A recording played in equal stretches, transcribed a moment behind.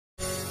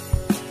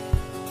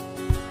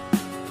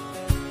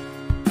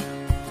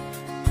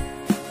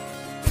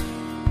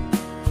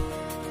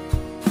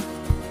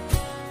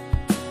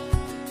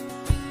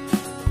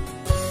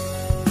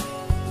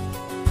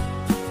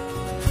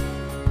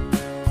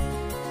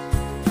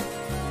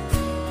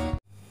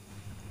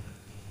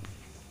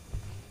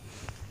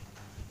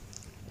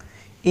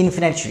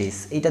Infinite series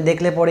এটা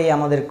দেখলে পরেই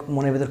আমাদের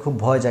মনের ভিতর খুব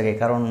ভয় জাগে,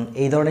 কারণ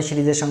এই ধরনের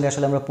সিরিজের সঙ্গে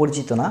আসলে আমরা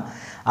পরিচিত না।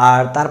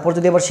 আর তারপর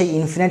যদি আবার সেই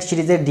ইনফিনাইট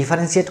সিরিজের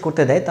ডিফারেন্সিয়েট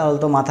করতে দেয় তাহলে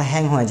তো মাথা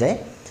হ্যাং হয়ে যায়।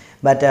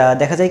 বাট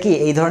দেখা যায় কি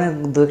এই ধরনের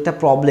দু একটা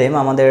প্রবলেম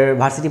আমাদের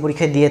ভার্সিটি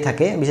পরীক্ষায় দিয়ে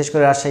থাকে, বিশেষ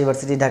করে রাজশাহী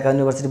ইউনিভার্সিটি, ঢাকা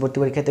ইউনিভার্সিটি ভর্তি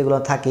পরীক্ষাতে এগুলো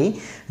থাকেই,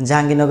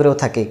 জাহাঙ্গীরনগরেও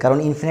থাকে, কারণ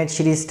ইনফিনাইট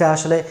সিরিজটা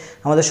আসলে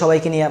আমাদের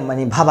সবাইকে নিয়ে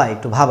মানে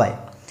ভাবায়।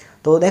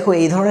 তো দেখো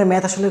এই ধরনের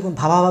ম্যাথ আসলে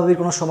ভাবাভাবির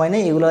কোনো সময়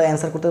নেই, এগুলো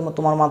অ্যান্সার করতে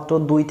তোমার মাত্র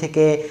 2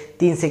 থেকে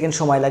 3 সেকেন্ড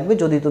সময় লাগবে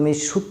যদি তুমি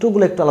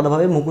সূত্রগুলো একটু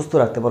আলাদাভাবে মুখস্থ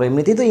রাখতে পারো।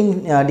 এমনিতেই তো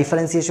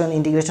ডিফারেন্সিয়েশন,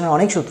 ইন্টিগ্রেশনের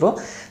অনেক সূত্র,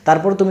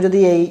 তারপর তুমি যদি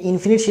এই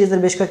ইনফিনিট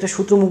সিরিজের বেশ কয়েকটা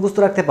সূত্র মুখস্থ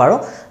রাখতে পারো,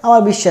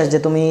 আমার বিশ্বাস যে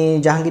তুমি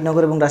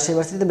জাহাঙ্গীরনগর এবং রাজশাহী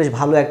ইউনিভার্সিটিতে বেশ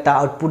ভালো একটা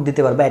আউটপুট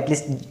দিতে পারবে,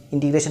 অ্যাটলিস্ট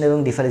ইন্টিগ্রেশন এবং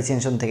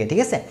ডিফারেন্সিয়েশন থেকে, ঠিক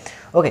আছে?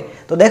 ওকে,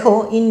 তো দেখো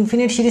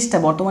ইনফিনিট সিরিজটা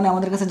বর্তমানে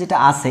আমাদের কাছে যেটা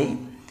আছে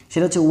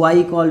সেটা হচ্ছে y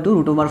equal to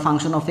root over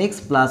function of x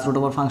plus root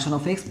over function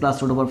of x plus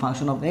root over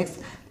function of x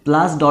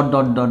plus dot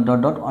dot dot dot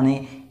dot, মানে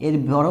এর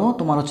বড়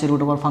তোমার হচ্ছে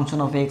root over function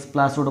of x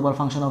plus root over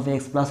function of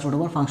x plus root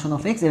over function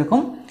of x, এরকম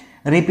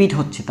repeat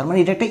হচ্ছে। তার মানে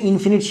এটা একটা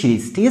ইনফিনিট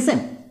সিরিজ, ঠিক আছে,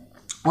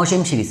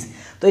 অসীম সিরিজ।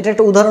 তো এটা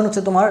একটা উদাহরণ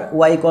হচ্ছে তোমার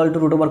y equal to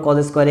root over cos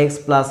square x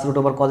plus root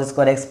over cos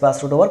square x plus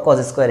root over cos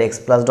square x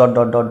plus dot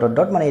dot dot dot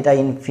dot, মানে এটা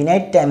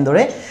ইনফিনাইট টাইম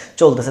ধরে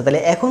চলতেছে। তাহলে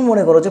এখন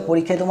মনে করো যে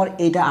পরীক্ষায় তোমার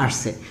এইটা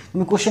আসছে,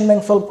 তুমি কোশ্চেন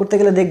ব্যাংক সলভ করতে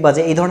গেলে দেখবা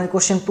যে এই ধরনের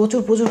কোশ্চেন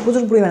প্রচুর প্রচুর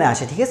প্রচুর পরিমাণে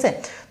আসে, ঠিক আছে?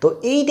 তো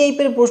এই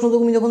টাইপের প্রশ্ন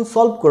তুমি যখন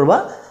সলভ করবা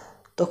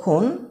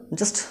তখন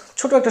জাস্ট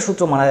ছোট একটা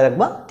সূত্র মাথায়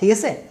রাখবা, ঠিক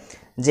আছে,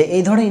 যে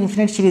এই ধরনের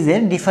ইনফিনিট সিরিজের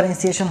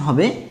ডিফারেন্সিয়েশন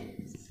হবে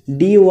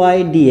dy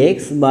dx,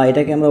 বা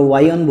এটাকে আমরা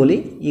y1 বলি,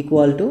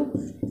 equal to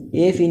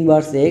f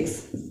inverse x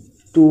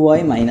 2y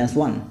minus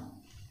 1।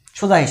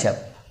 সোজা হিসাব,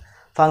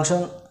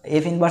 function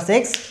f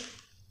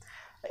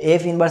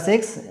inverse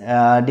x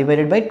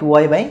divided by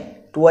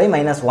 2y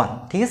minus 1,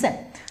 ঠিক আছে?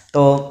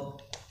 তো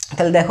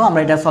তাহলে দেখো আমরা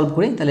এটা সলভ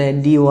করি, তাহলে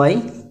dy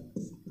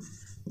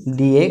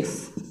dx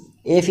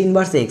f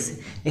inverse x,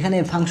 এখানে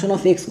ফাংশন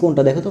অফ x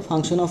কোনটা দেখো তো,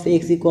 function of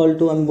x equal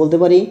to আমি বলতে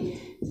পারি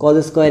cos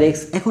স্কোয়ার x।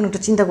 এখন একটু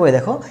চিন্তা করে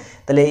দেখো,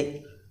 তাহলে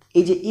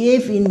এই যে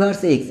f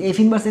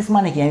ইনভার্স x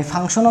মানে কি, আমি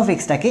ফাংশন অফ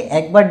এক্সটাকে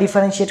একবার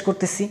ডিফারেন্সিয়েট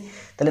করতেছি,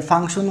 তাহলে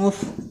ফাংশন অফ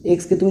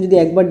এক্সকে তুমি যদি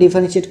একবার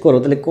ডিফারেন্সিয়েট করো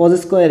তাহলে cos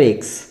স্কোয়ার x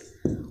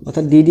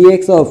অর্থাৎ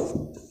ddx of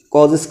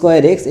cos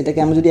square x, এটাকে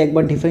আমরা যদি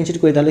একবার ডিফারেন্সিয়েট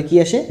করি তাহলে কি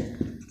আসে,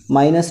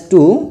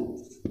 -2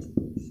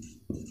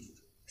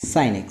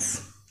 sin x,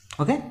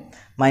 ওকে,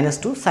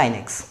 -2 sin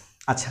x।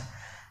 আচ্ছা,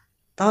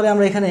 তাহলে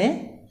আমরা এখানে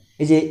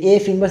এই যে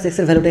f ইনভার্স x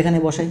এর ভ্যালুটা এখানে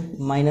বসাই,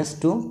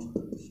 -2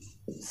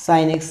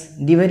 sin x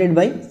divided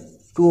by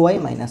 2y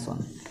minus 1,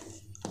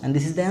 and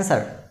this is the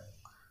answer.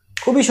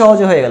 খুবই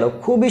সহজে হয়ে গেল,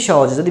 খুবই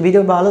সহজে। যদি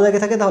ভিডিও ভালো লেগে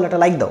থাকে তাহলে একটা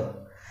লাইক দাও,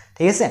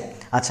 ঠিক আছে?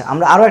 আচ্ছা,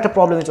 আমরা আরও একটা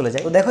প্রবলেমে চলে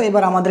যাই। তো দেখো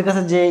এবার আমাদের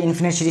কাছে যে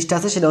ইনফিনিট সিরিজটা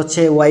আছে সেটা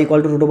হচ্ছে y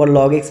equal to root over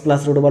log x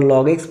plus root over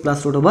log x plus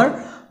root over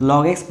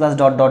log x plus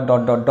dot dot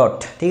dot dot dot,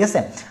 ঠিক আছে?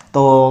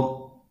 তো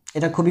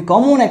এটা খুবই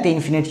কমন একটা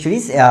ইনফিনিট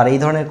সিরিজ, আর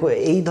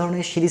এই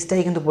ধরনের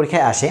সিরিজটাই কিন্তু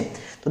পরীক্ষায় আসে।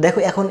 তো দেখো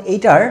এখন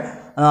এইটার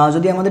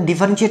যদি আমাদের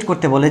ডিফারেন্সিয়েট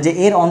করতে বলে যে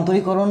এর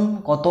অন্তরীকরণ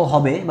কত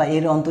হবে বা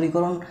এর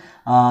অন্তরীকরণ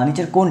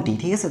নিচের কোনটি,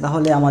 ঠিক আছে,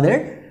 তাহলে আমাদের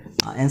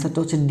অ্যান্সারটা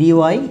হচ্ছে dy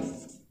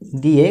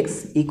dx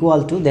ইকুয়াল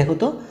টু, দেখো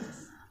তো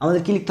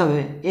আমাদের কি লিখতে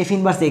হবে, f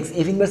ইনভার্স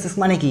x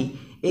মানে কি,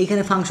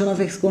 এইখানে ফাংশন অফ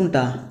x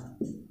কোনটা,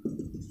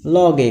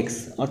 log x,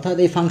 অর্থাৎ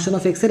এই ফাংশন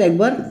অফ x এর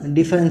একবার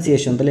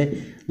ডিফারেন্সিয়েশন। তাহলে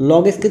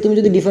log x কে তুমি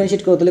যদি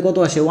ডিফারেন্সিয়েট করো তাহলে কত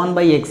আসে,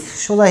 1/x,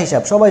 সোজা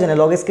হিসাব, সবাই জানে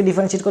log x কে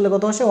ডিফারেন্সিয়েট করলে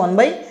কত আসে,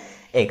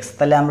 1/x।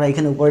 তাহলে আমরা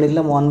এখানে উপরে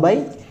লিখলাম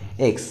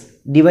 1/x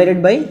divided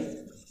by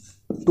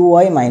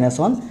 2y minus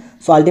 1,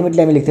 so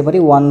ultimately আমি লিখতে পারি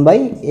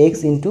 1/x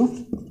into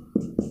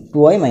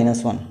 2y minus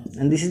 1,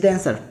 and this is the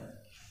answer.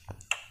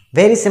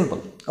 Very simple,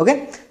 ওকে?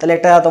 তাহলে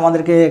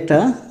তোমাদেরকে একটা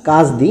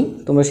কাজ দিই,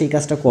 তোমরা সেই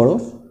কাজটা করো,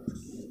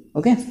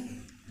 ওকে?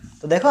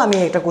 তো দেখো আমি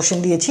একটা কোশ্চেন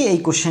দিয়েছি, এই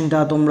কোশ্চেনটা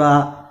তোমরা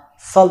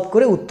সলভ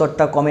করে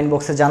উত্তরটা কমেন্ট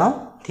বক্সে জানাও,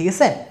 ঠিক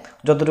আছে?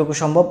 যতটুকু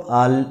সম্ভব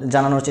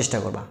জানানোর চেষ্টা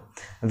করবা।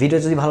 ভিডিও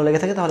যদি ভালো লেগে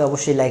থাকে তাহলে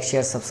অবশ্যই like,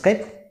 share, subscribe.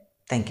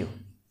 Thank you.